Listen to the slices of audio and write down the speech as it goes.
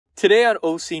Today on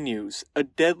OC News, a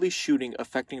deadly shooting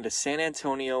affecting the San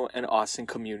Antonio and Austin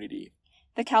community.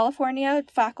 The California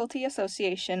Faculty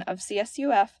Association of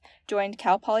CSUF joined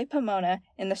Cal Poly Pomona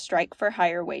in the strike for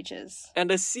higher wages. And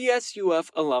a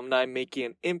CSUF alumni making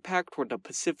an impact toward the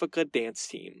Pacifica dance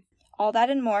team. All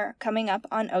that and more coming up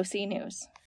on OC News.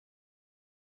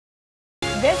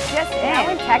 This just now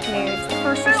in tech news, the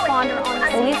first responder on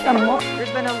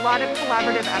There's been a lot of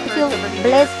collaborative efforts I feel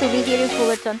blessed to be here in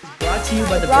Fullerton. Brought to you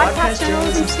by the broadcast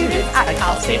journalism students at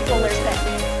Cal State Fullerton.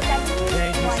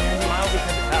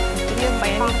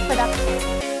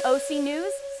 OC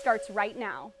News starts right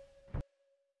now.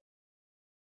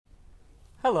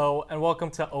 Hello and welcome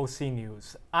to OC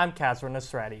News. I'm Kazra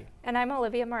Nasrati. And I'm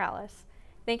Olivia Morales.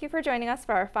 Thank you for joining us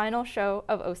for our final show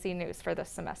of OC News for this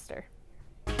semester.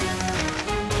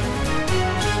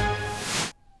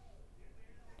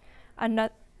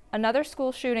 Another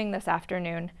school shooting this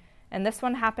afternoon, and this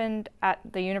one happened at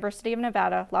the University of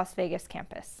Nevada, Las Vegas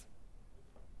campus.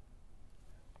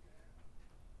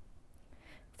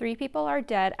 3 people are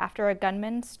dead after a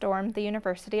gunman stormed the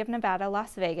University of Nevada,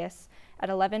 Las Vegas at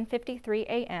 11:53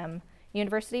 a.m.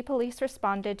 University police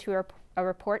responded to a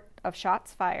report of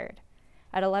shots fired.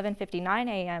 At 11:59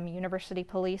 a.m., University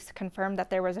police confirmed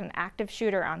that there was an active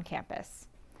shooter on campus.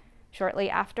 Shortly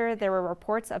after, there were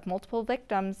reports of multiple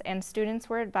victims and students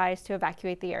were advised to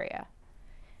evacuate the area.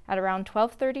 At around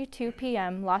 12:32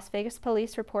 p.m., Las Vegas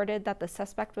police reported that the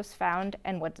suspect was found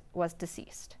and was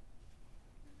deceased.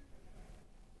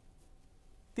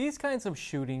 These kinds of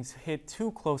shootings hit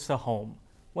too close to home.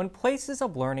 When places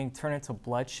of learning turn into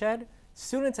bloodshed,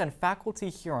 students and faculty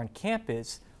here on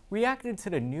campus reacted to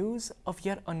the news of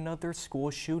yet another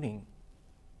school shooting.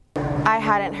 I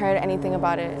hadn't heard anything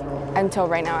about it until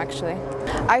right now, actually.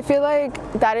 I feel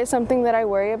like that is something that I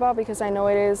worry about because I know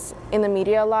it is in the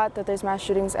media a lot that there's mass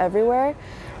shootings everywhere.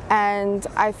 And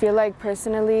I feel like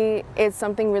personally it's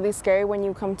something really scary when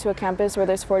you come to a campus where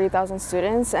there's 40,000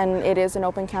 students and it is an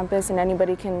open campus and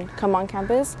anybody can come on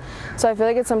campus. So I feel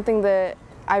like it's something that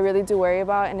I really do worry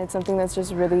about, and it's something that's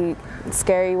just really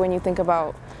scary when you think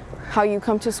about how you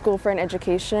come to school for an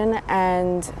education,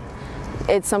 and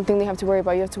it's something you have to worry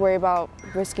about. You have to worry about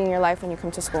risking your life when you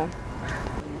come to school.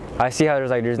 I see how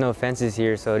there's no fences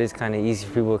here, so it is kind of easy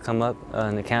for people to come up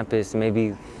on the campus and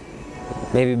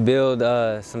maybe build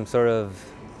some sort of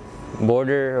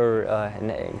border or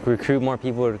recruit more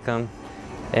people to come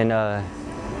and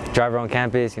drive around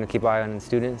campus, keep an eye on the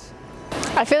students.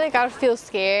 I feel like I would feel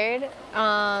scared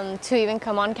to even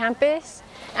come on campus,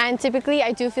 and typically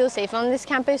I do feel safe on this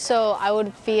campus, so I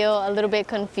would feel a little bit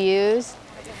confused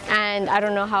and I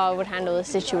don't know how I would handle the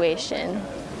situation.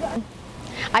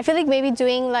 I feel like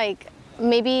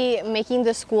maybe making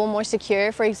the school more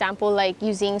secure, for example, like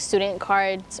using student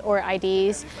cards or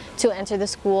IDs to enter the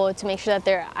school to make sure that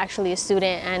they're actually a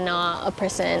student and not a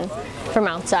person from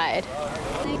outside.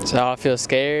 So I'll feel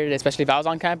scared, especially if I was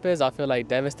on campus. I'll feel like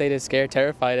devastated, scared,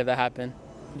 terrified if that happened.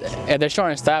 If they're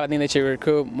short on staff, I think they should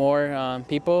recruit more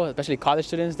people, especially college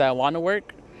students that want to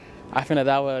work. I feel like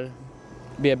that would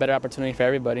be a better opportunity for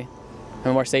everybody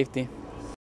and more safety.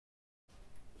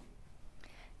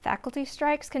 Faculty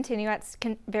strikes continue at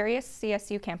various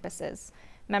CSU campuses.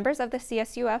 Members of the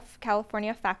CSUF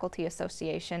California Faculty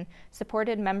Association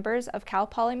supported members of Cal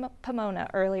Poly Pomona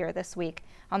earlier this week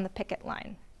on the picket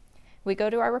line. We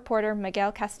go to our reporter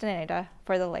Miguel Castaneda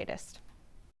for the latest.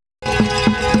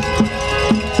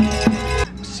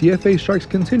 CFA strikes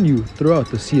continue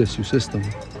throughout the CSU system.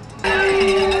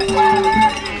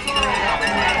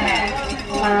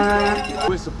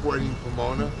 We're supporting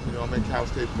Pomona. I'm at Cal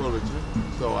State Fullerton,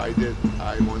 so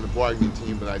I'm on the bargaining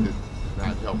team, but I did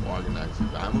not help organize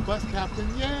it. I'm a bus captain,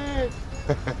 yay!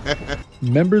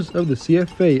 Members of the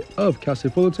CFA of Cal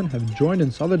State Fullerton have joined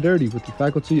in solidarity with the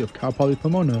faculty of Cal Poly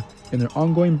Pomona in their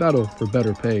ongoing battle for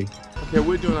better pay. Okay,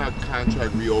 we're doing our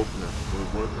contract reopener.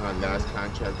 We're working on last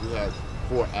contract. We had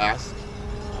 4 asks.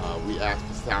 We asked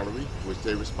for salary, which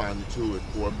they responded to at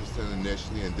 4%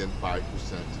 initially and then 5%.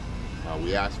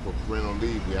 We asked for parental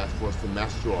leave. We asked for a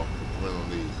semester off for parental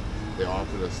leave. They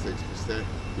offered us 6%.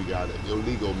 We got an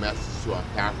illegal message to our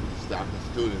faculty, staff, and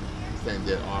students saying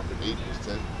they offered 8%,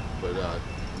 but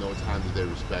no time did they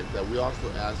respect that. We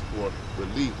also asked for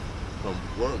relief from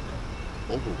work,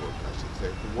 overwork, I should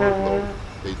say, from workload.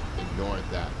 They ignored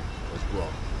that as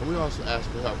well. And we also asked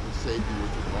for health and safety,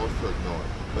 which was also ignored.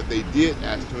 But they did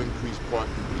ask to increase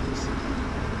parking fees.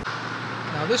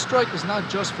 Now, this strike is not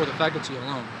just for the faculty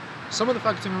alone. Some of the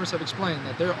faculty members have explained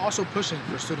that they're also pushing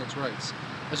for students' rights.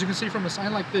 As you can see from a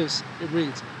sign like this, it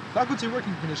reads, "Faculty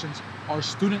working conditions are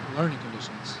student learning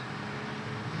conditions."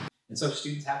 And so if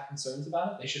students have concerns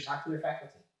about it, they should talk to their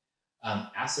faculty.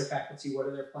 ask their faculty what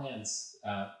are their plans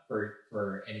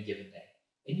for any given day.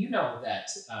 And you know that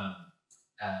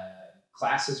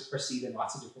classes proceed in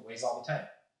lots of different ways all the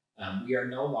time. We are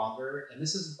no longer, and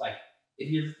this is like, if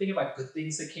you're thinking about good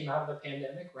things that came out of the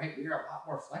pandemic, right, we are a lot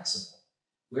more flexible.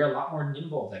 We are a lot more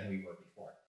nimble than we were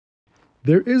before.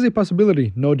 There is a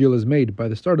possibility no deal is made by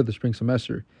the start of the spring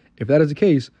semester. If that is the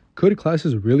case, could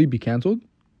classes really be canceled?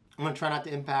 I'm going to try not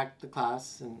to impact the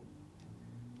class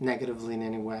negatively in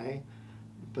any way,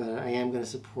 but I am going to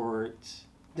support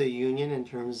the union in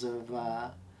terms of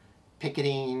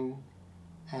picketing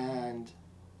and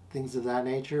things of that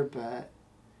nature, but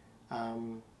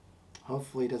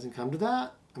hopefully it doesn't come to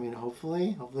that. I mean,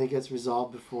 hopefully it gets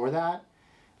resolved before that,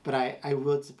 but I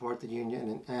would support the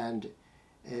union, and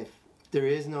if there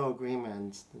is no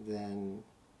agreement, then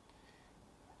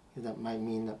that might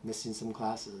mean missing some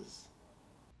classes.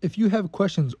 If you have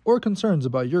questions or concerns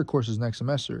about your courses next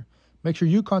semester, make sure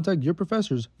you contact your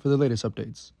professors for the latest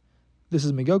updates. This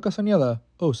is Miguel Castañeda,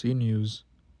 OC News.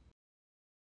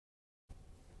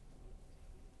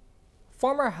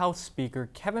 Former House Speaker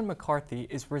Kevin McCarthy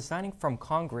is resigning from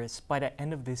Congress by the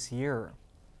end of this year.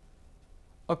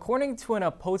 According to an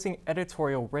opposing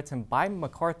editorial written by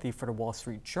McCarthy for the Wall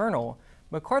Street Journal,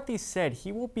 McCarthy said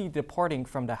he will be departing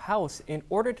from the House in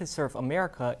order to serve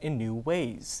America in new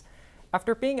ways.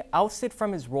 After being ousted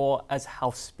from his role as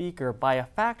House Speaker by a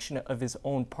faction of his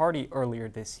own party earlier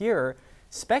this year,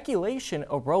 speculation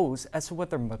arose as to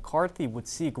whether McCarthy would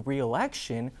seek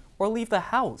re-election or leave the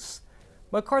House.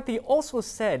 McCarthy also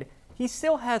said he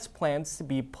still has plans to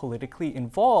be politically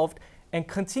involved and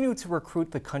continue to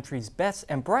recruit the country's best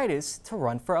and brightest to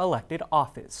run for elected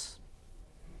office.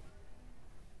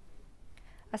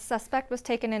 A suspect was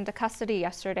taken into custody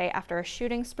yesterday after a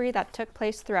shooting spree that took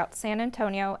place throughout San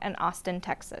Antonio and Austin,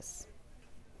 Texas.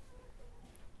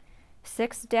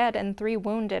 6 dead and 3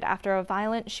 wounded after a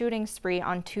violent shooting spree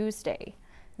on Tuesday.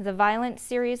 The violent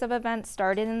series of events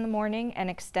started in the morning and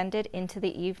extended into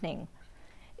the evening.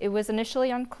 It was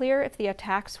initially unclear if the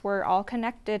attacks were all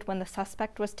connected when the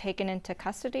suspect was taken into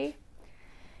custody.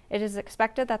 It is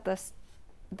expected that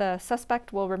the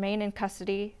suspect will remain in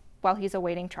custody while he's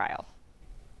awaiting trial.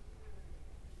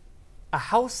 A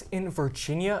house in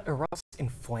Virginia erupts in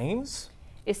flames?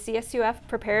 Is CSUF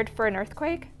prepared for an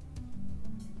earthquake?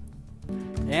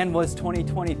 And was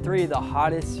 2023 the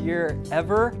hottest year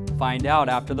ever? Find out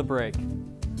after the break.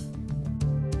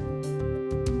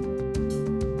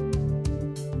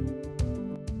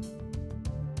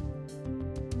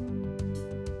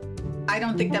 I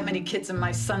don't think that many kids in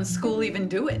my son's school even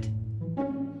do it.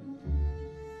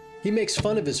 He makes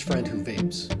fun of his friend who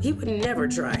vapes. He would never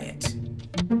try it.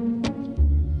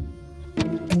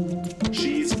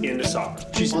 She's into soccer.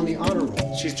 She's on the honor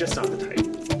roll. She's just not the type.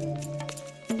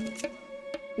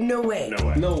 No way. No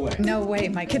way. No way. No way,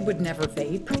 my kid would never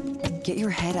vape. Get your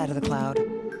head out of the cloud.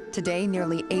 Today,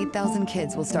 nearly 8,000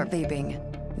 kids will start vaping.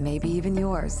 Maybe even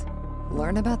yours.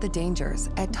 Learn about the dangers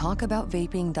at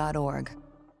talkaboutvaping.org.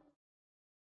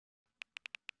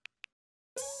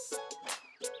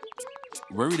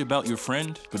 Worried about your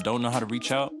friend, but don't know how to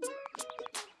reach out?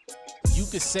 You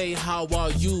could say, how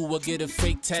are you, or get a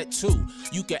fake tattoo.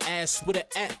 You could ask with an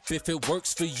app if it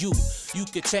works for you. You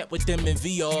could chat with them in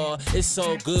VR, it's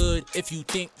so good. If you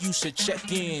think you should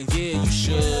check in, yeah, you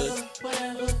should.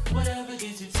 Whatever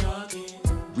gets you talking.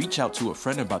 Reach out to a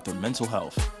friend about their mental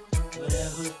health.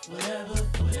 Whatever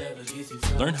gets you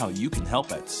talking. Learn how you can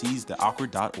help at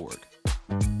seizetheawkward.org.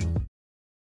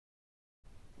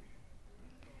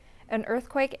 An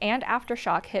earthquake and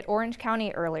aftershock hit Orange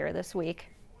County earlier this week.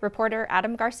 Reporter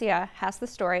Adam Garcia has the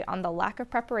story on the lack of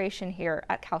preparation here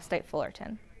at Cal State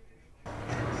Fullerton.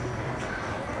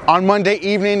 On Monday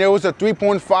evening, there was a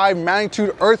 3.5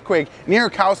 magnitude earthquake near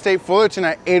Cal State Fullerton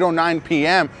at 8:09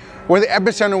 p.m., where the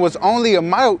epicenter was only a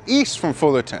mile east from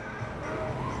Fullerton.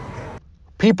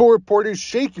 People reported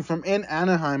shaking from in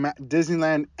Anaheim at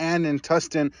Disneyland and in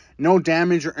Tustin. No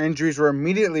damage or injuries were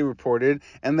immediately reported,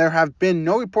 and there have been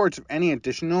no reports of any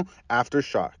additional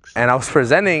aftershocks. And I was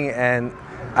presenting, and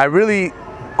I really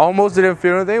almost didn't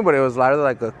feel anything, but it was literally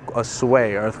like a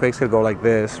sway. Earthquakes could go like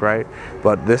this, right?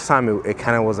 But this time it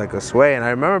kind of was like a sway. And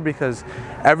I remember because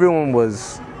everyone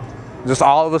was just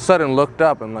all of a sudden looked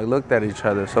up and looked at each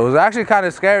other. So it was actually kind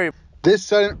of scary. This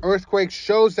sudden earthquake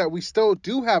shows that we still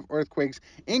do have earthquakes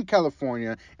in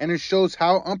California, and it shows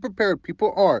how unprepared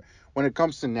people are when it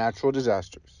comes to natural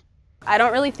disasters. I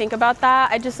don't really think about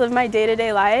that. I just live my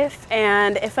day-to-day life,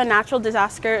 and if a natural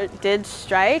disaster did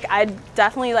strike, I'd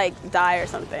definitely die or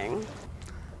something.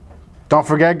 Don't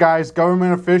forget, guys,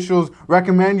 government officials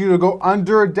recommend you to go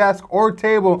under a desk or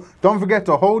table. Don't forget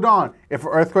to hold on if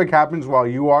an earthquake happens while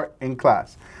you are in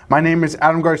class. My name is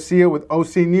Adam Garcia with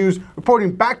OC News,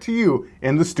 reporting back to you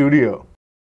in the studio.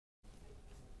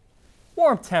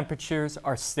 Warm temperatures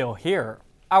are still here.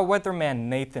 Our weatherman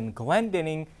Nathan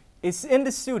Glendinning is in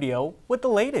the studio with the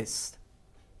latest.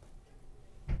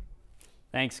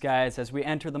 Thanks, guys. As we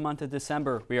enter the month of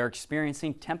December, we are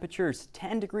experiencing temperatures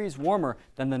 10 degrees warmer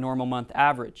than the normal month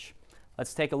average.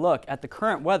 Let's take a look at the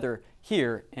current weather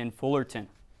here in Fullerton.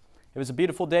 It was a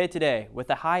beautiful day today with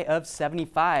a high of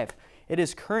 75. It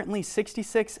is currently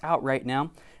 66 out right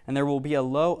now, and there will be a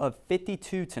low of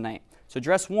 52 tonight. So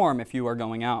dress warm if you are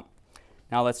going out.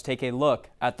 Now let's take a look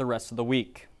at the rest of the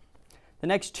week. The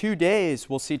next 2 days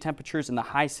we'll see temperatures in the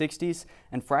high 60s,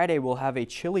 and Friday will have a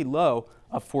chilly low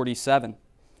of 47.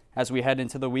 As we head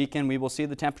into the weekend, we will see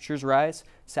the temperatures rise.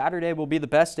 Saturday will be the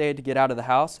best day to get out of the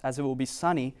house as it will be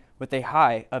sunny with a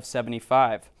high of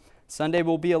 75. Sunday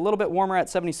will be a little bit warmer at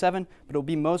 77, but it will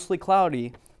be mostly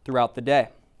cloudy throughout the day.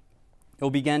 It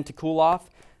will begin to cool off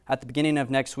at the beginning of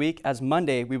next week, as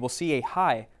Monday we will see a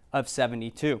high of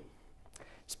 72.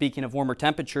 Speaking of warmer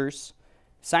temperatures,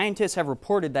 scientists have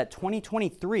reported that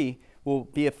 2023 will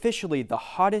be officially the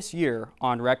hottest year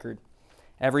on record.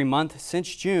 Every month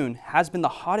since June has been the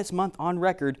hottest month on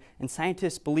record, and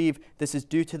scientists believe this is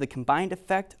due to the combined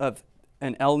effect of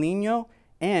an El Nino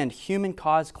and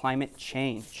human-caused climate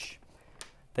change.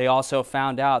 They also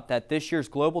found out that this year's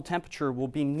global temperature will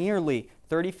be nearly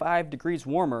 35 degrees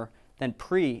warmer than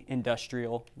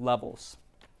pre-industrial levels.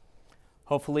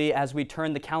 Hopefully, as we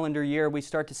turn the calendar year, we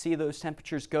start to see those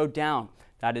temperatures go down.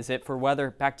 That is it for weather.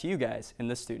 Back to you guys in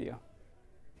the studio.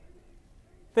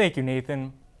 Thank you,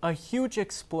 Nathan. A huge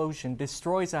explosion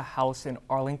destroys a house in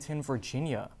Arlington,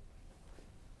 Virginia.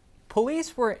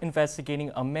 Police were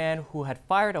investigating a man who had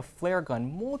fired a flare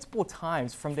gun multiple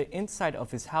times from the inside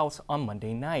of his house on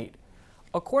Monday night.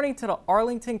 According to the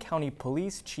Arlington County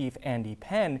Police Chief Andy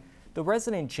Penn, the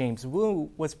resident James Wu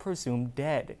was presumed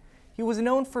dead. He was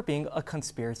known for being a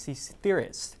conspiracy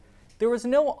theorist. There was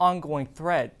no ongoing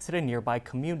threat to the nearby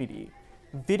community.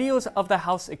 Videos of the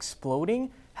house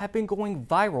exploding have been going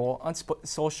viral on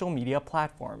social media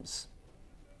platforms.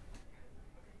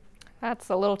 That's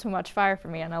a little too much fire for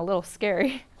me and a little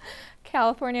scary.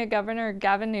 California Governor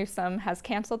Gavin Newsom has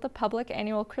canceled the public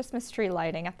annual Christmas tree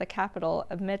lighting at the Capitol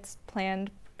amidst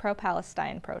planned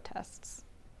pro-Palestine protests.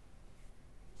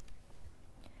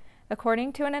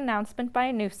 According to an announcement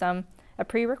by Newsom, a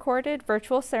pre-recorded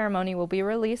virtual ceremony will be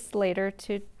released later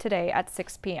today at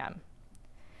 6 p.m.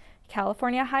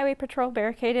 California Highway Patrol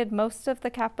barricaded most of the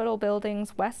Capitol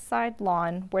building's west side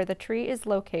lawn where the tree is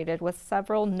located with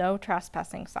several no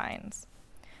trespassing signs.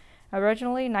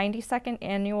 Originally, 92nd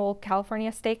annual California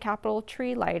State Capitol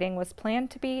tree lighting was planned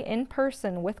to be in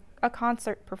person with a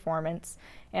concert performance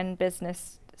and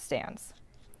business stands.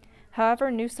 However,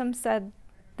 Newsom said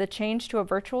the change to a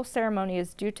virtual ceremony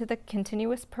is due to the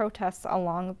continuous protests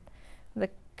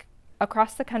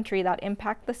across the country that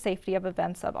impact the safety of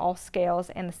events of all scales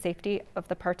and the safety of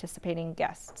the participating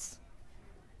guests.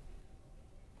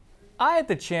 I had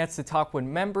the chance to talk with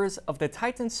members of the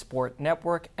Titan Sport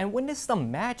Network and witness the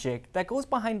magic that goes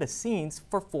behind the scenes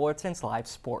for Fullerton's live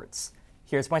sports.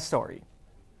 Here's my story.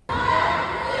 The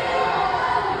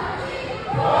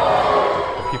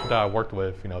people that I worked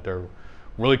with, they're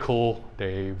really cool.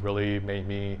 They really made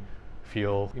me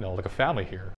feel, like a family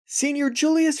here. Senior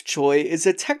Julius Choi is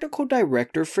a technical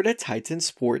director for the Titan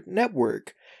Sport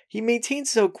Network. He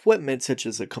maintains the equipment such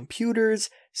as the computers,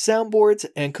 soundboards,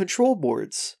 and control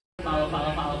boards.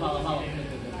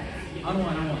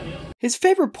 His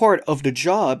favorite part of the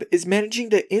job is managing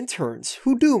the interns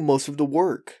who do most of the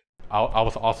work. I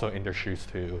was also in their shoes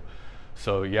too.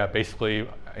 So yeah, basically,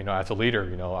 as a leader,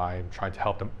 I'm trying to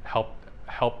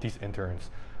help these interns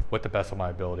with the best of my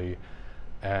ability.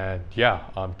 And yeah,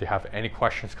 if they have any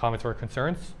questions, comments, or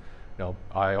concerns,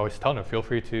 I always tell them, feel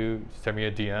free to send me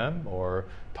a DM or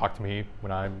talk to me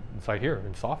when I'm inside here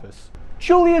in this office.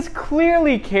 Julius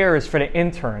clearly cares for the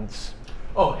interns.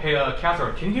 Oh, hey,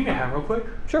 Catherine, can you give me a hand real quick?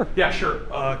 Sure. Yeah, sure.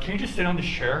 Can you just sit on this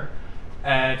chair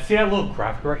and see that little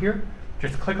graphic right here?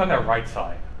 Just click on that right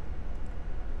side.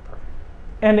 Perfect.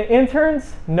 And the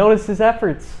interns notice his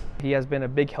efforts. He has been a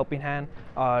big helping hand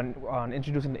on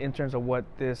introducing the interns of what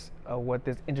this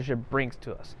internship brings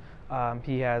to us.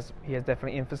 He has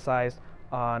definitely emphasized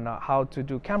on how to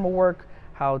do camera work,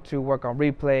 how to work on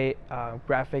replay,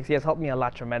 graphics. He has helped me a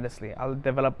lot tremendously. I've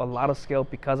developed a lot of skill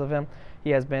because of him. He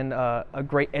has been a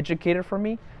great educator for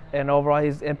me, and overall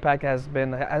his impact has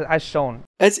shown.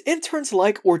 As interns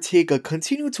like Ortega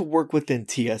continue to work within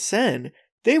TSN,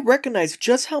 They recognize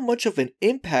just how much of an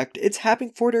impact it's having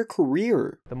for their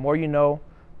career. The more you know,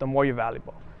 the more you're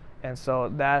valuable. And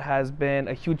so that has been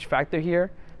a huge factor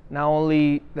here. Not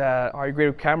only that, are you great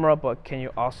with camera, but can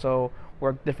you also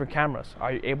work different cameras?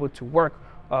 Are you able to work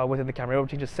within the camera? Are you able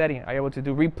to change the setting? Are you able to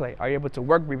do replay? Are you able to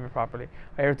work replay properly?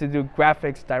 Are you able to do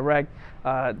graphics, direct,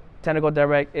 technical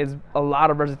direct? Is a lot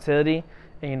of versatility,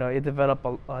 and it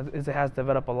has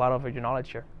developed a lot of your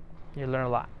knowledge here. You learn a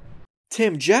lot.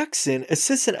 Tim Jackson,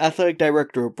 Assistant Athletic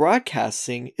Director of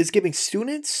Broadcasting, is giving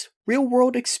students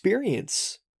real-world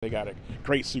experience. They got a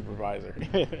great supervisor.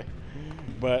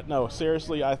 But no,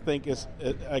 seriously, I think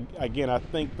I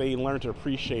think they learn to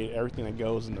appreciate everything that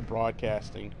goes into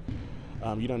broadcasting.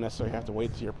 You don't necessarily have to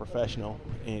wait till you're professional,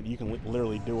 and you can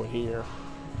literally do it here.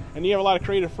 And you have a lot of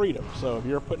creative freedom. So if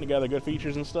you're putting together good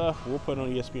features and stuff, we'll put it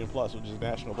on ESPN Plus, which is a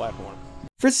national platform.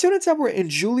 For students that were in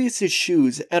Julius's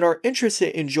shoes and are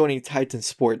interested in joining Titan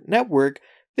Sport Network,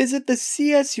 visit the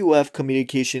CSUF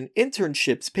Communication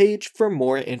Internships page for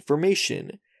more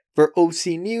information. For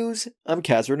OC News, I'm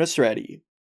Kazra Nasrati.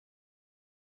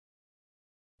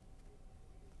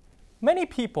 Many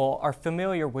people are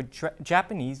familiar with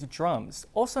Japanese drums,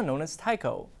 also known as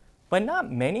taiko, but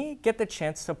not many get the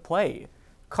chance to play.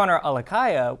 Connor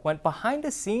Alakaya went behind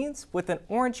the scenes with an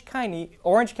Orange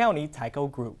County taiko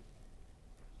group.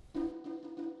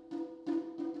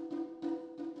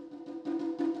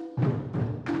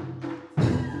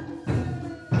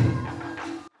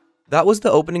 That was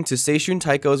the opening to Seishun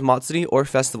Taiko's Matsuri or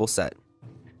festival set.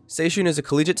 Seishun is a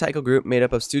collegiate taiko group made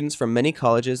up of students from many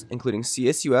colleges including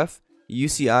CSUF,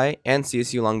 UCI, and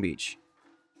CSU Long Beach.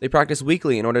 They practice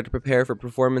weekly in order to prepare for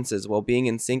performances while being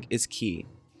in sync is key.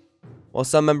 While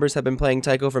some members have been playing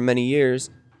taiko for many years,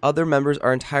 other members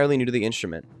are entirely new to the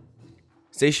instrument.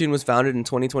 Seishun was founded in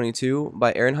 2022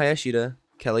 by Aaron Hayashida,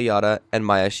 Kelly Yada, and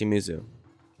Maya Shimizu.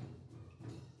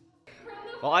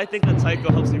 Well, I think that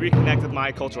taiko helps me reconnect with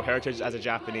my cultural heritage as a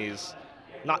Japanese,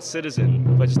 not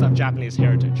citizen, but just have Japanese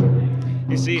heritage.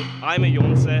 You see, I'm a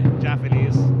Yonsei,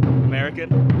 Japanese American,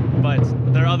 but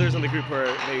there are others in the group who are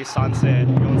maybe Sansei,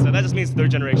 Yonsei. That just means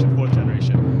third generation, fourth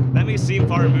generation. That may seem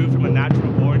far removed from a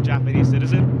natural-born Japanese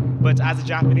citizen, but as a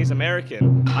Japanese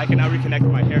American, I can now reconnect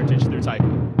with my heritage through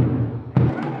taiko.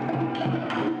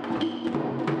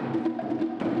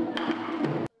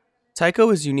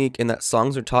 Taiko is unique in that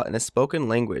songs are taught in a spoken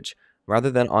language rather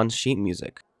than on sheet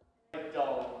music.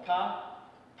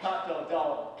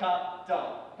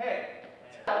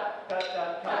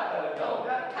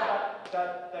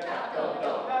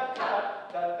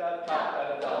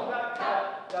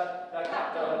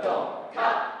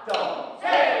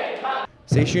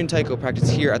 Seishun Taiko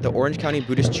practiced here at the Orange County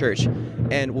Buddhist Church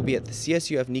and will be at the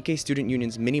CSUF Nikkei Student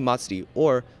Union's Mini Matsuri,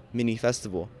 or Mini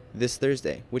Festival, this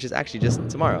Thursday, which is actually just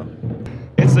tomorrow.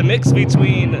 It's a mix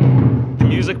between the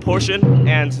music portion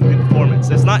and the performance.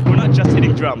 We're not just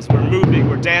hitting drums, we're moving,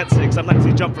 we're dancing. Sometimes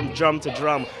you jump from drum to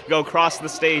drum, go across the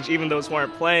stage. Even those who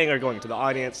aren't playing are going to the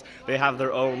audience. They have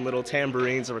their own little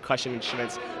tambourines or percussion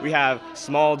instruments. We have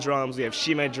small drums, we have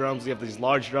shime drums, we have these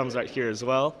large drums right here as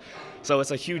well. So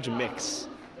it's a huge mix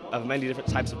of many different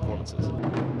types of performances.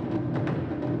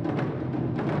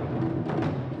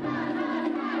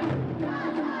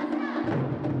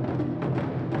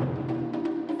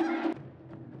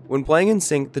 When playing in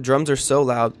sync, the drums are so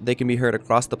loud they can be heard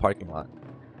across the parking lot.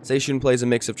 Seishun plays a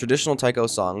mix of traditional taiko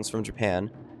songs from Japan,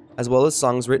 as well as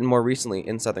songs written more recently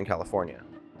in Southern California.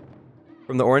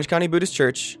 From the Orange County Buddhist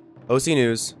Church, OC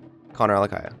News, Connor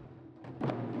Alakaya.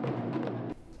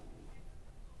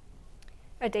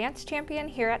 A dance champion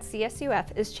here at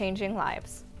CSUF is changing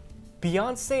lives.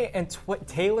 Beyonce and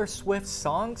Taylor Swift's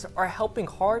songs are helping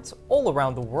hearts all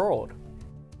around the world.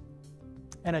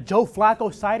 And a Joe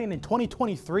Flacco sighting in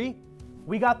 2023?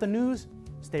 We got the news.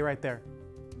 Stay right there.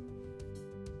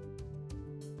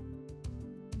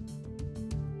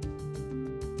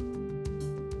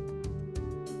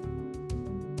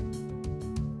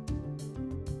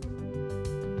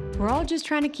 We're all just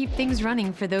trying to keep things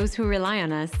running for those who rely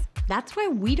on us. That's why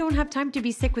we don't have time to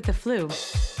be sick with the flu.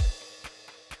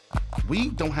 We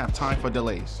don't have time for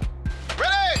delays.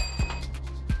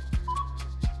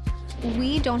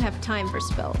 We don't have time for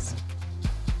spills.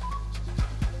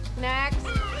 Next.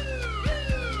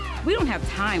 We don't have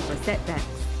time for setbacks.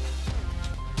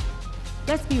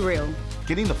 Let's be real.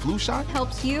 Getting the flu shot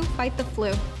helps you fight the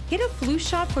flu. Get a flu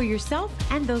shot for yourself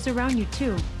and those around you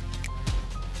too.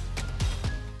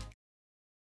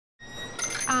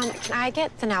 Can I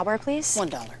get the now bar, please?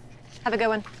 $1. Have a good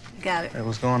one. Got it. Hey,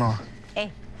 what's going on?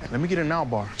 Hey. Let me get a now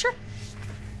bar. Sure.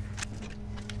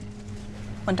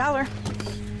 $1.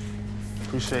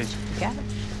 Appreciate you. Got it.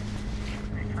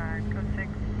 35, code 6.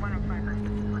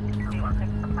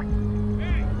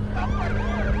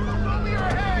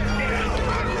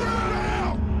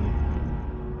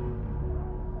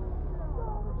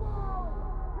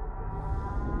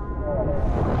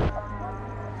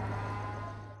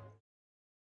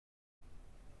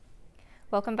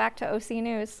 Welcome back to OC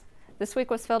News. This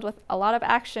week was filled with a lot of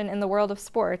action in the world of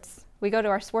sports. We go to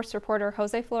our sports reporter,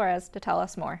 Jose Flores, to tell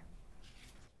us more.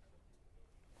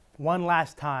 One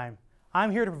last time,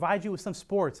 I'm here to provide you with some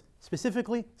sports,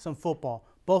 specifically some football.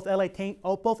 Both LA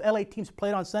teams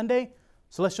played on Sunday,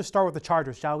 so let's just start with the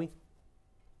Chargers, shall we?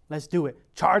 Let's do it.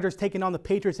 Chargers taking on the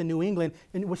Patriots in New England,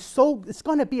 and it's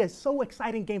going to be a so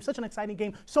exciting game, such an exciting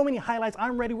game, so many highlights.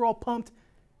 I'm ready, we're all pumped.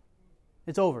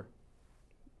 It's over.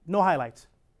 No highlights.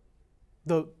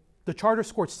 The Chargers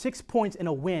scored 6 points in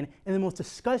a win in the most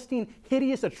disgusting,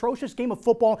 hideous, atrocious game of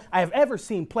football I have ever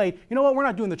seen played. You know what? We're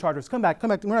not doing the Chargers. Come back. We're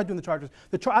not doing the Chargers.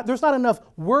 There's not enough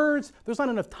words. There's not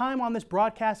enough time on this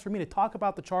broadcast for me to talk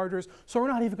about the Chargers, so we're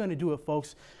not even going to do it,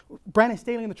 folks. Brandon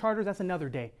Staley and the Chargers, that's another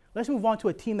day. Let's move on to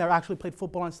a team that actually played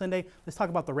football on Sunday. Let's talk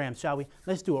about the Rams, shall we?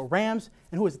 Let's do it. Rams,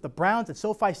 and who is it? The Browns at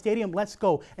SoFi Stadium. Let's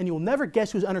go. And you'll never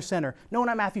guess who's under center. No,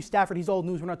 not Matthew Stafford. He's old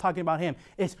news. We're not talking about him.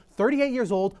 It's 38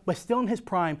 years old, but still in his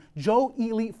prime. Joe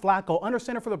Elite Flacco, under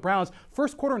center for the Browns.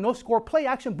 First quarter, no score. Play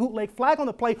action, bootleg. Flag on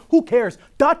the play. Who cares?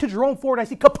 Dot to Jerome Ford. I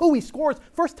see Kapoo. He scores.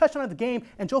 First touchdown of the game.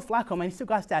 And Joe Flacco, man, he still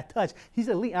got that touch. He's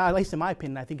elite. At least in my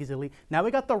opinion, I think he's elite. Now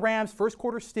we got the Rams. First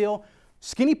quarter still.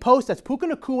 Skinny post, that's Puka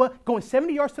Nacua going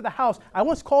 70 yards to the house. I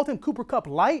once called him Cooper Kupp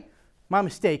Light. My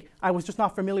mistake. I was just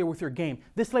not familiar with your game.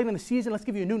 This late in the season, let's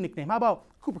give you a new nickname. How about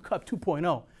Cooper Kupp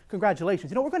 2.0? Congratulations.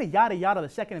 You know, we're going to yada yada the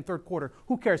second and third quarter.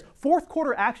 Who cares? Fourth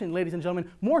quarter action, ladies and gentlemen.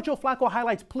 More Joe Flacco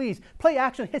highlights, please. Play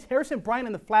action hits Harrison Bryant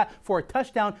in the flat for a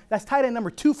touchdown. That's tight end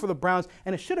number 2 for the Browns,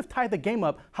 and it should have tied the game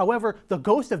up. However, the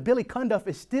ghost of Billy Cundiff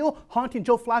is still haunting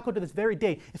Joe Flacco to this very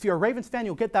day. If you're a Ravens fan,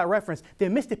 you'll get that reference. They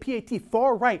missed a PAT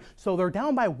far right, so they're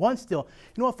down by 1 still.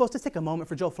 You know what, folks? Let's take a moment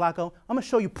for Joe Flacco. I'm going to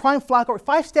show you prime Flacco,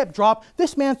 5-step drop.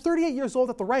 This man, 38 years old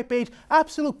at the right age,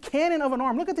 absolute cannon of an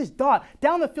arm. Look at this dot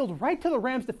down the field right to the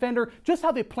Rams defender, just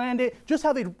how they planned it, just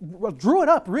how they drew it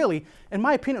up, really. In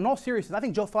my opinion, in all seriousness, I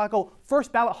think Joe Flacco,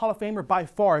 first ballot Hall of Famer by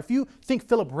far. If you think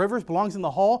Phillip Rivers belongs in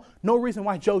the Hall, no reason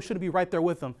why Joe shouldn't be right there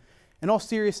with him. In all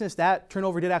seriousness, that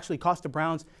turnover did actually cost the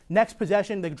Browns. Next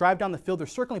possession, they drive down the field. They're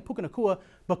circling Puka Nacua,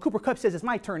 but Cooper Kupp says, it's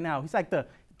my turn now. He's like the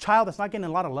child that's not getting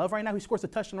a lot of love right now. He scores a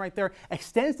touchdown right there,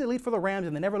 extends the lead for the Rams,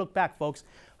 and they never look back, folks.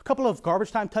 A couple of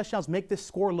garbage time touchdowns make this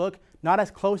score look not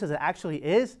as close as it actually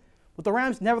is. But the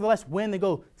Rams nevertheless win. They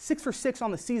go 6 for 6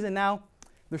 on the season now.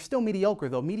 They're still mediocre,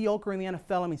 though. Mediocre in the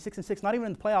NFL. I mean, 6-6, not even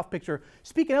in the playoff picture.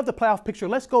 Speaking of the playoff picture,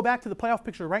 let's go back to the playoff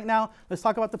picture right now. Let's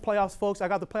talk about the playoffs, folks. I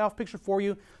got the playoff picture for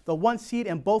you. The 1 seed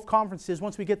in both conferences.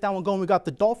 Once we get that one going, we got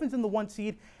the Dolphins in the 1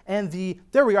 seed and the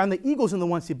Eagles in the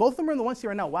 1 seed. Both of them are in the 1 seed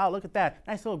right now. Wow, look at that.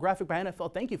 Nice little graphic by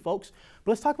NFL. Thank you, folks.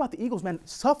 But let's talk about the Eagles, man.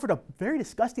 Suffered a very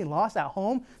disgusting loss at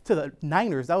home to the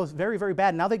Niners. That was very, very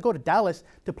bad. Now they go to Dallas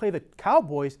to play the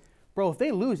Cowboys. Bro, if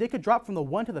they lose, they could drop from the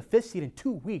 1 to the 5th seed in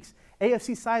 2 weeks.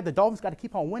 AFC side, the Dolphins got to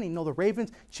keep on winning. You know, the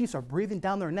Ravens, Chiefs are breathing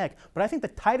down their neck. But I think the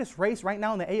tightest race right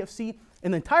now in the AFC,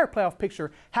 in the entire playoff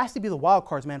picture, has to be the wild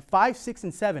cards, man. 5, 6,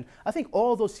 and 7. I think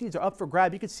all of those seeds are up for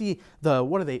grab. You could see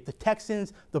the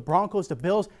Texans, the Broncos, the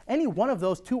Bills. Any one of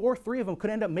those, 2 or 3 of them, could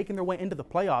end up making their way into the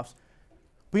playoffs.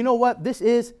 But you know what?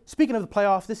 Speaking of the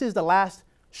playoffs, this is the last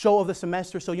show of the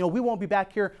semester. So, you know, we won't be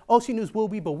back here. OC News will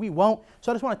be, but we won't.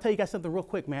 So I just want to tell you guys something real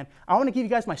quick, man. I want to give you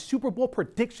guys my Super Bowl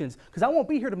predictions because I won't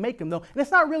be here to make them, though. And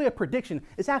it's not really a prediction.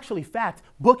 It's actually fact.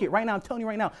 Book it right now. I'm telling you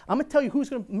right now. I'm going to tell you who's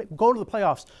going to go to the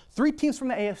playoffs. 3 teams from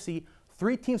the AFC,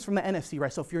 3 teams from the NFC,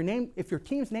 right? So if your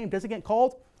team's name doesn't get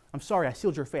called, I'm sorry. I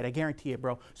sealed your fate. I guarantee it,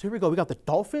 bro. So here we go. We got the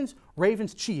Dolphins,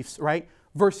 Ravens, Chiefs, right?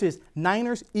 Versus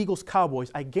Niners, Eagles,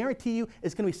 Cowboys. I guarantee you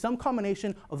it's going to be some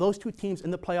combination of those 2 teams in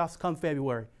the playoffs come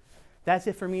February. That's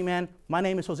it for me, man. My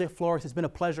name is Jose Flores. It's been a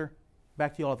pleasure.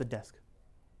 Back to you all at the desk.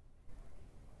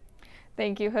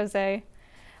 Thank you, Jose.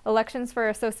 Elections for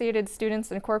Associated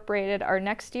Students Incorporated are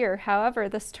next year. However,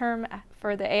 this term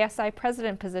for the ASI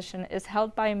president position is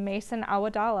held by Mason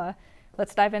Awadallah.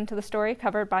 Let's dive into the story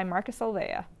covered by Marcus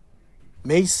Olvea.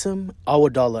 Mason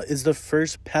Awadallah is the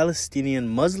first Palestinian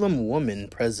Muslim woman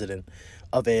president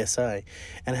of ASI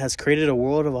and has created a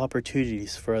world of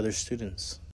opportunities for other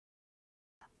students.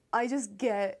 I just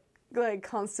get like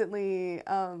constantly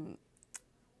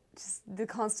just the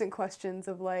constant questions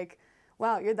of like,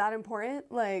 wow, you're that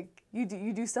important? Like you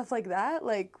do stuff like that?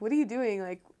 Like what are you doing?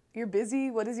 Like you're busy?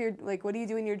 What do you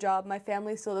do in your job? My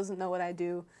family still doesn't know what I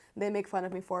do. They make fun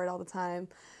of me for it all the time.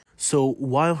 So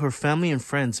while her family and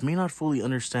friends may not fully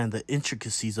understand the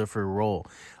intricacies of her role,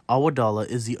 Awadallah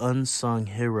is the unsung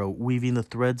hero weaving the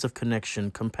threads of connection,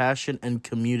 compassion, and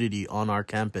community on our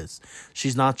campus.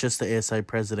 She's not just the ASI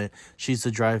president, she's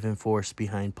the driving force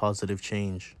behind positive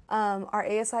change. Our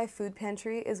ASI food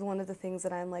pantry is one of the things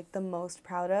that I'm like the most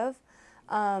proud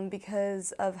of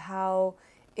because of how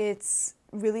it's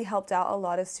really helped out a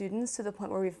lot of students to the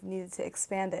point where we've needed to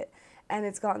expand it. And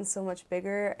it's gotten so much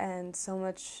bigger and so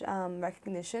much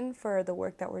recognition for the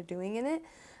work that we're doing in it.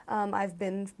 I've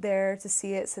been there to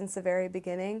see it since the very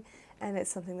beginning, and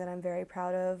it's something that I'm very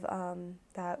proud of,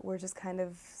 that we're just kind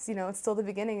of, it's still the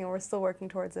beginning and we're still working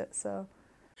towards it, so.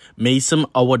 Mason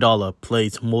Awadala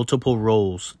plays multiple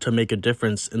roles to make a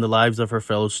difference in the lives of her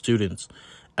fellow students.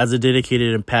 As a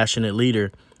dedicated and passionate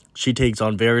leader, she takes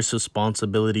on various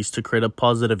responsibilities to create a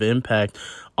positive impact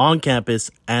on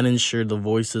campus and ensure the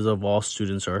voices of all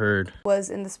students are heard. Was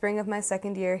in the spring of my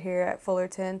second year here at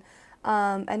Fullerton,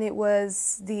 and it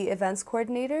was the events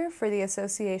coordinator for the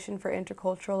Association for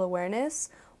Intercultural Awareness,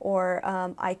 or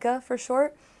ICA for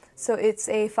short. So it's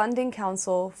a funding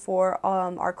council for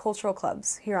our cultural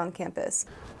clubs here on campus.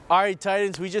 All right,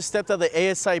 Titans, we just stepped out of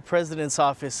the ASI President's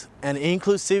office, and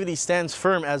inclusivity stands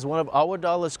firm as one of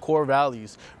Awadala's core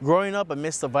values. Growing up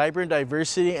amidst a vibrant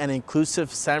diversity and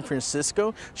inclusive San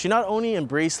Francisco, she not only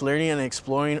embraced learning and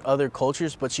exploring other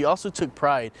cultures, but she also took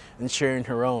pride in sharing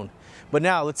her own. But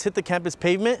now, let's hit the campus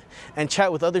pavement and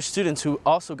chat with other students who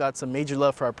also got some major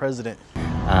love for our president.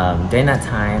 During that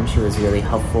time, she was really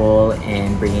helpful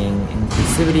in bringing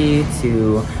inclusivity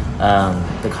to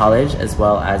the college, as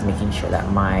well as making sure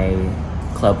that my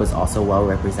club was also well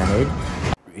represented.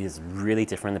 It's really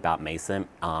different about Mason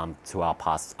to our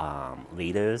past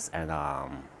leaders and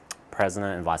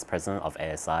president and vice president of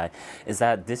ASI, is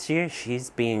that this year she's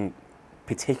been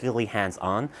particularly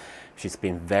hands-on. She's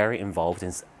been very involved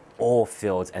in all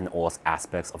fields and all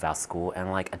aspects of our school,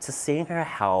 and like just seeing her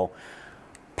how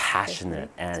passionate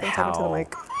and how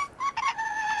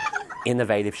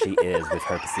innovative she is with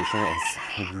her position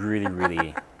is really,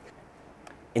 really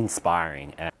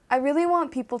inspiring. I really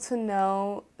want people to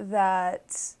know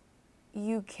that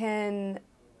you can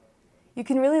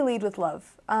really lead with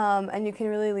love, and you can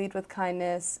really lead with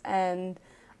kindness, and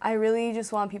I really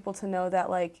just want people to know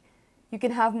that like you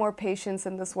can have more patience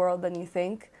in this world than you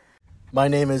think. My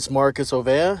name is Marcus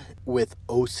Ovea with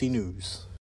OC News.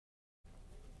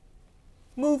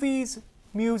 Movies,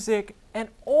 music, and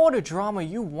all the drama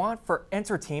you want for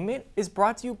entertainment is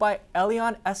brought to you by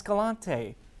Elian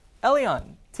Escalante.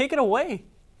 Elian, take it away.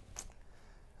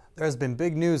 There has been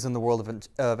big news in the world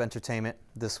of entertainment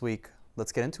this week.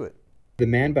 Let's get into it. The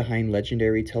man behind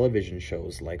legendary television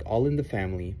shows like All in the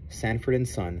Family, Sanford and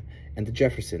Son, and The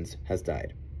Jeffersons has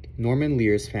died. Norman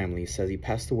Lear's family says he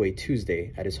passed away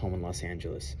Tuesday at his home in Los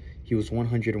Angeles. He was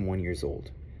 101 years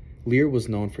old. Lear was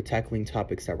known for tackling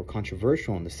topics that were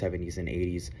controversial in the 70s and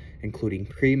 80s, including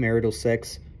premarital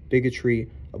sex, bigotry,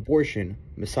 abortion,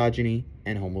 misogyny,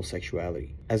 and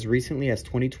homosexuality. As recently as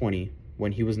 2020,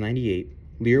 when he was 98,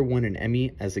 Lear won an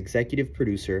Emmy as executive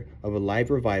producer of a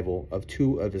live revival of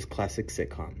 2 of his classic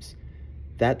sitcoms.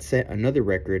 That set another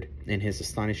record in his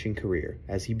astonishing career,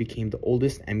 as he became the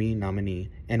oldest Emmy nominee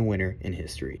and winner in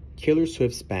history. Taylor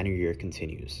Swift's banner year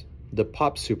continues. The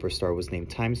pop superstar was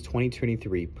named Time's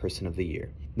 2023 Person of the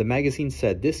Year. The magazine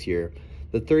said this year,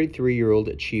 the 33-year-old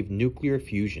achieved nuclear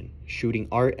fusion, shooting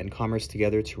art and commerce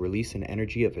together to release an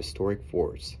energy of historic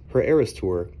force. Her Eras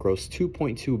Tour grossed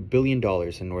 $2.2 billion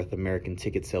in North American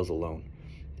ticket sales alone.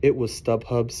 It was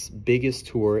StubHub's biggest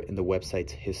tour in the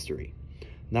website's history.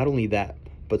 Not only that,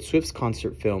 but Swift's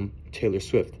concert film, Taylor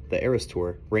Swift, The Eras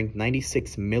Tour, ranked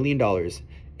 $96 million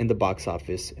in the box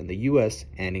office in the US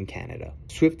and in Canada.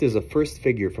 Swift is the first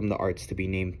figure from the arts to be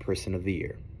named Person of the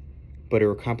Year. But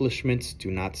her accomplishments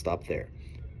do not stop there.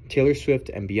 Taylor Swift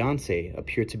and Beyoncé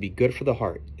appear to be good for the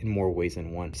heart in more ways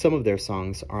than one. Some of their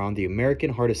songs are on the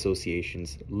American Heart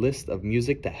Association's list of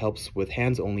music that helps with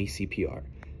hands-only CPR.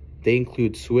 They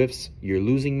include Swift's You're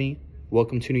Losing Me,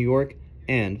 Welcome to New York,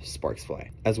 and Sparks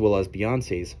Fly, as well as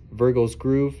Beyoncé's Virgo's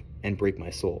Groove and Break My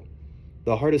Soul.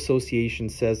 The Heart Association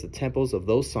says the tempos of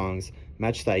those songs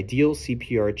match the ideal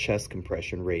CPR chest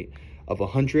compression rate of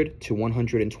 100 to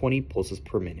 120 pulses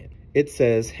per minute. It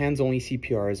says hands-only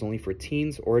CPR is only for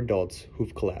teens or adults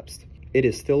who've collapsed. It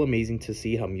is still amazing to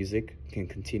see how music can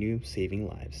continue saving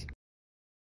lives.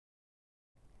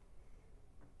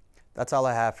 That's all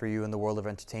I have for you in the world of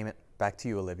entertainment. Back to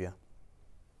you, Olivia.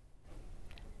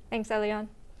 Thanks, Elian.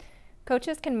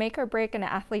 Coaches can make or break an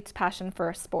athlete's passion for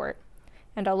a sport,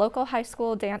 and a local high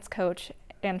school dance coach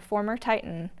and former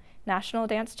Titan national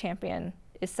dance champion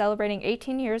is celebrating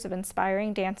 18 years of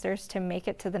inspiring dancers to make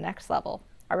it to the next level.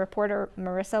 Our reporter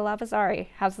Marissa Lavazari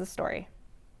has the story.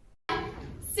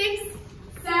 6,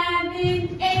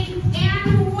 7, 8,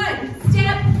 and 1.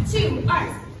 Step 2,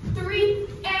 arms. 3,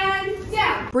 and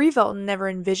down. Bree Velton never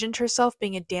envisioned herself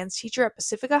being a dance teacher at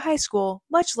Pacifica High School,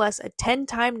 much less a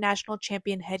 10-time national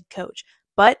champion head coach.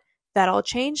 But that all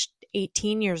changed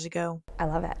 18 years ago. I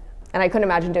love it. and I couldn't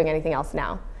imagine doing anything else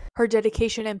now. Her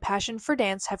dedication and passion for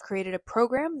dance have created a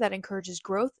program that encourages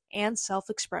growth and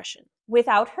self-expression.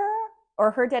 Without her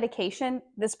or her dedication,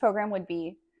 this program would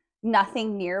be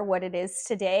nothing near what it is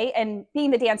today. And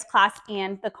being the dance class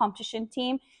and the competition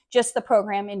team, just the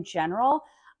program in general,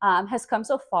 has come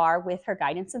so far with her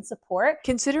guidance and support.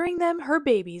 Considering them her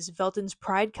babies, Velton's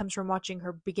pride comes from watching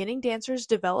her beginning dancers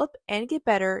develop and get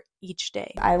better each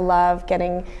day. I love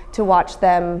getting to watch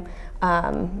them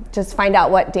just find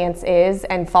out what dance is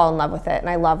and fall in love with it. And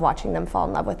I love watching them fall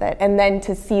in love with it. And then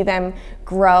to see them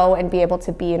grow and be able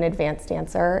to be an advanced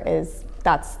dancer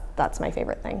that's my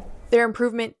favorite thing. Their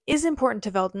improvement is important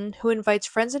to Velton, who invites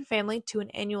friends and family to an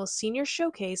annual senior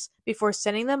showcase before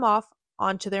sending them off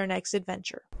onto their next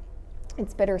adventure.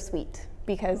 It's bittersweet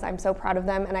because I'm so proud of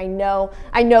them, and I know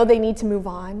they need to move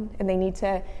on and they need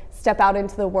to step out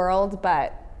into the world,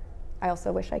 but I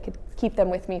also wish I could keep them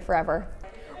with me forever.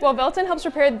 While Velton helps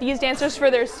prepare these dancers for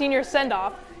their senior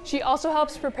send-off, she also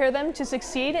helps prepare them to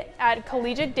succeed at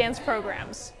collegiate dance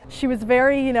programs. She was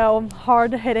very,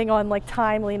 hard hitting on like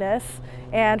timeliness,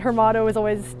 and her motto is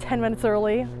always 10 minutes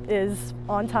early is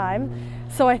on time.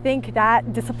 So I think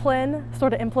that discipline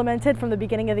sort of implemented from the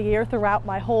beginning of the year throughout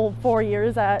my whole 4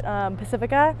 years at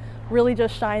Pacifica really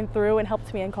just shined through and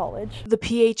helped me in college. The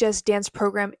PHS dance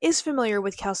program is familiar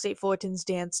with Cal State Fullerton's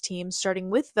dance team, starting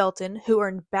with Velton, who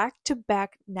earned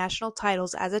back-to-back national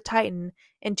titles as a Titan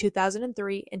in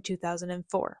 2003 and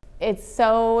 2004. It's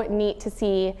so neat to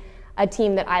see a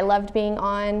team that I loved being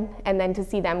on, and then to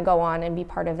see them go on and be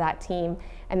part of that team,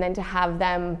 and then to have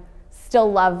them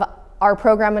still love our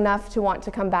program enough to want to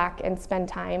come back and spend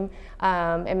time.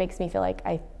 It makes me feel like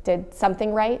I did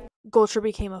something right. Gulcher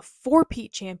became a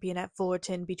four-peat champion at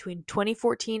Fullerton between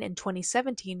 2014 and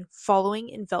 2017, following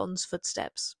in Velton's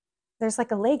footsteps. There's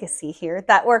like a legacy here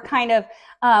that we're kind of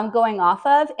going off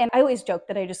of. And I always joke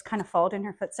that I just kind of followed in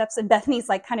her footsteps, and Bethany's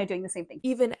like kind of doing the same thing.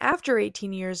 Even after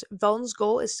 18 years, Velton's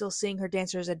goal is still seeing her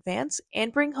dancers advance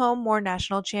and bring home more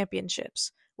national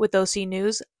championships. With OC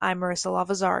News, I'm Marissa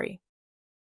Lavazari.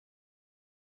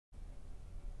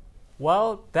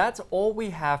 Well, that's all we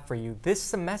have for you this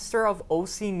semester of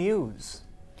OC News.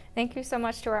 Thank you so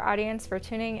much to our audience for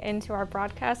tuning into our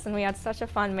broadcast, and we had such a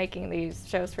fun making these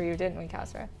shows for you, didn't we,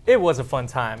 Kasra? It was a fun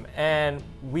time, and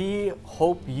we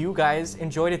hope you guys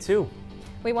enjoyed it too.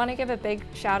 We want to give a big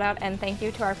shout out and thank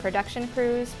you to our production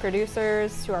crews,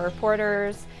 producers, to our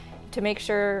reporters, to make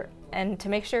sure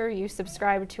you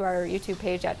subscribe to our YouTube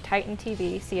page at Titan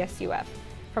TV CSUF.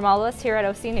 From all of us here at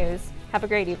OC News, have a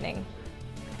great evening.